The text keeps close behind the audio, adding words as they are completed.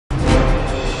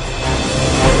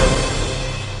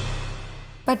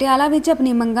ਪਟਿਆਲਾ ਵਿੱਚ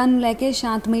ਆਪਣੀ ਮੰਗਾਂ ਨੂੰ ਲੈ ਕੇ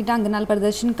ਸ਼ਾਂਤਮਈ ਢੰਗ ਨਾਲ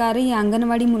ਪ੍ਰਦਰਸ਼ਨ ਕਰ ਰਹੀ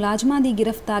ਆਂਗਨਵਾੜੀ ਮੁਲਾਜ਼ਮਾਂ ਦੀ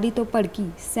ਗ੍ਰਿਫਤਾਰੀ ਤੋਂ ਭੜਕੀ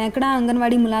ਸੈਂਕੜਾ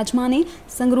ਆਂਗਨਵਾੜੀ ਮੁਲਾਜ਼ਮਾਂ ਨੇ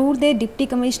ਸੰਗਰੂਰ ਦੇ ਡਿਪਟੀ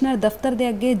ਕਮਿਸ਼ਨਰ ਦਫ਼ਤਰ ਦੇ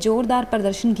ਅੱਗੇ ਜ਼ੋਰਦਾਰ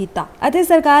ਪ੍ਰਦਰਸ਼ਨ ਕੀਤਾ ਅਤੇ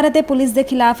ਸਰਕਾਰ ਅਤੇ ਪੁਲਿਸ ਦੇ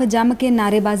ਖਿਲਾਫ ਜੰਮ ਕੇ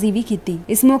ਨਾਅਰੇਬਾਜ਼ੀ ਵੀ ਕੀਤੀ।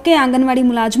 ਇਸ ਮੌਕੇ ਆਂਗਨਵਾੜੀ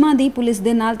ਮੁਲਾਜ਼ਮਾਂ ਦੀ ਪੁਲਿਸ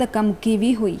ਦੇ ਨਾਲ ਧੱਕਾ ਮੁੱਕੀ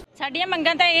ਵੀ ਹੋਈ। ਸਾਡੀਆਂ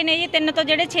ਮੰਗਾਂ ਤਾਂ ਇਹ ਨੇ ਜੀ 3 ਤੋਂ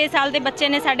ਜਿਹੜੇ 6 ਸਾਲ ਦੇ ਬੱਚੇ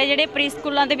ਨੇ ਸਾਡੇ ਜਿਹੜੇ ਪ੍ਰੀ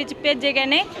ਸਕੂਲਾਂ ਦੇ ਵਿੱਚ ਭੇਜੇ ਗਏ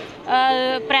ਨੇ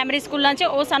ਪ੍ਰਾਇਮਰੀ ਸਕੂਲਾਂ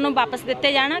 'ਚ ਉਹ ਸਾਨੂੰ ਵਾਪਸ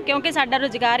ਦਿੱਤੇ ਜਾਣ ਕਿਉਂਕਿ ਸਾਡਾ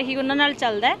ਰੁਜ਼ਗਾਰ ਹੀ ਉਹਨਾਂ ਨਾਲ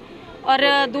ਚੱਲਦਾ ਹੈ। और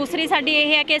दूसरी साड़ी यह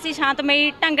है कि असी शांतमई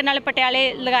ढंग नाल पटियाले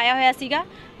लगाया होया सीगा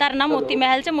धरना मोती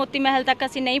महल तक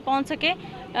असी नहीं पहुँच सके।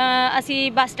 असी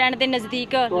बस स्टैंड के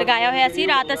नज़दीक लगाया होया सी।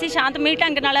 रात असी शांतमई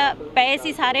ढंग नाल पए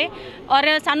सी सारे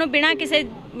और सानू बिना किसी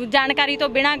जानकारी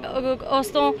तो बिना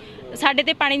उस तो साडे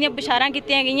ते पानी दी बिशारां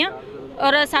कीतियां गईयां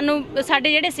और सानू साडे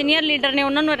जिहड़े सीनियर लीडर ने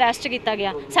उन्होंने अरैसट किया गया।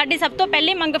 साडी सब तो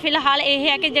पहली मंग फिलहाल यह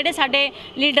है कि जिहड़े साडे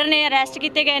लीडर ने अरैसट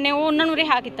किए गए ने उन्होंने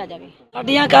रिहा किया जाए।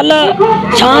 साडियां कल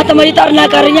शांतमई धरना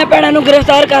कर रही भैणों को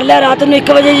गिरफ्तार कर लिया रात में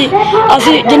 1 बजे जी।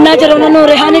 असी जिन्ना चਿਰ उन्होंने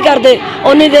रिहा नहीं करते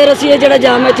उन्नी देर असी ये जिहड़ा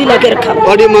जाम इत्थे लैके रखा।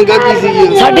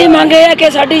 साडी मंग यह है कि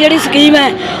साडी जिहड़ी स्कीम है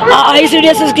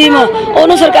ICDS स्कीम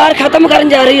उन्होंने सरकार खत्म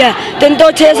करन जा रही है। 3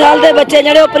 ਤੋਂ 6 साल के बच्चे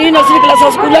जिहड़े प्री नर्सरी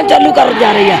क्लासां स्कूलों चालू कर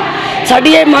जा रही है। साडी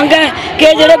ये मंग है कि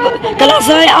जिहड़े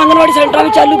क्लासां आंगनवाड़ी सेंटरां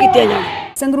में चालू कीतियां जाण।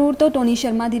 संगरूर तो टोनी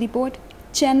शर्मा की रिपोर्ट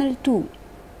चैनल 2।